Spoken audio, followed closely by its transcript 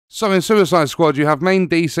So in Suicide Squad, you have main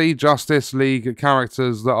DC Justice League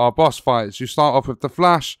characters that are boss fights. You start off with the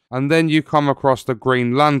Flash, and then you come across the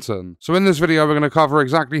Green Lantern. So in this video, we're going to cover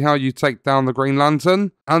exactly how you take down the Green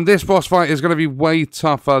Lantern. And this boss fight is going to be way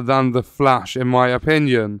tougher than the Flash, in my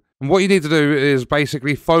opinion. And what you need to do is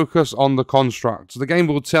basically focus on the construct. So the game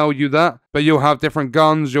will tell you that, but you'll have different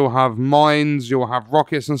guns, you'll have mines, you'll have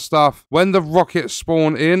rockets and stuff. When the rockets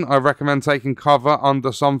spawn in, I recommend taking cover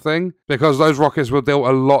under something, because those rockets will deal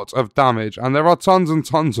a lot of damage, and there are tons and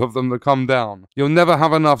tons of them that come down. You'll never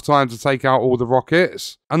have enough time to take out all the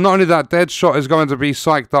rockets. And not only that, Deadshot is going to be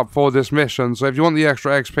psyched up for this mission, so if you want the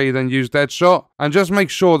extra XP, then use Deadshot. And just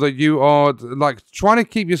make sure that you are, like, trying to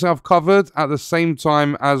keep yourself covered at the same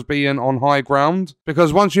time as being on high ground.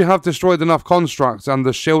 Because once you have destroyed enough constructs and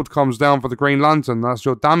the shield comes down for the Green Lantern, that's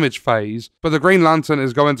your damage phase. But the Green Lantern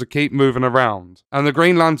is going to keep moving around. And the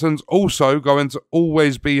Green Lantern's also going to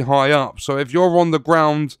always be high up. So if you're on the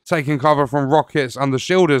ground taking cover from rockets and the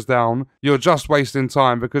shield is down, you're just wasting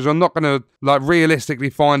time, because you're not going to, like, realistically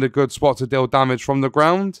find a good spot to deal damage from the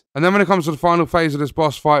ground. And then when it comes to the final phase of this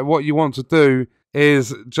boss fight, what you want to do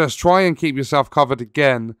is just try and keep yourself covered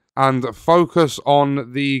again and focus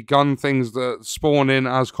on the gun things that spawn in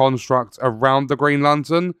as constructs around the Green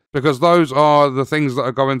Lantern, because those are the things that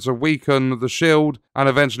are going to weaken the shield and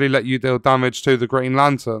eventually let you deal damage to the Green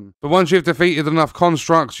Lantern. But once you've defeated enough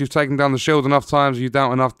constructs, you've taken down the shield enough times, you've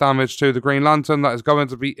dealt enough damage to the Green Lantern, that is going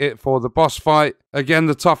to be it for the boss fight. Again,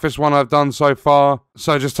 the toughest one I've done so far,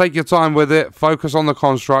 so just take your time with it, focus on the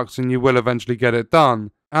constructs, and you will eventually get it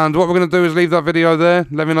done. And what we're going to do is leave that video there.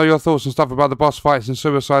 Let me know your thoughts and stuff about the boss fights in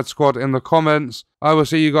Suicide Squad in the comments. I will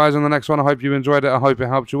see you guys in the next one. I hope you enjoyed it. I hope it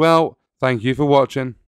helped you out. Thank you for watching.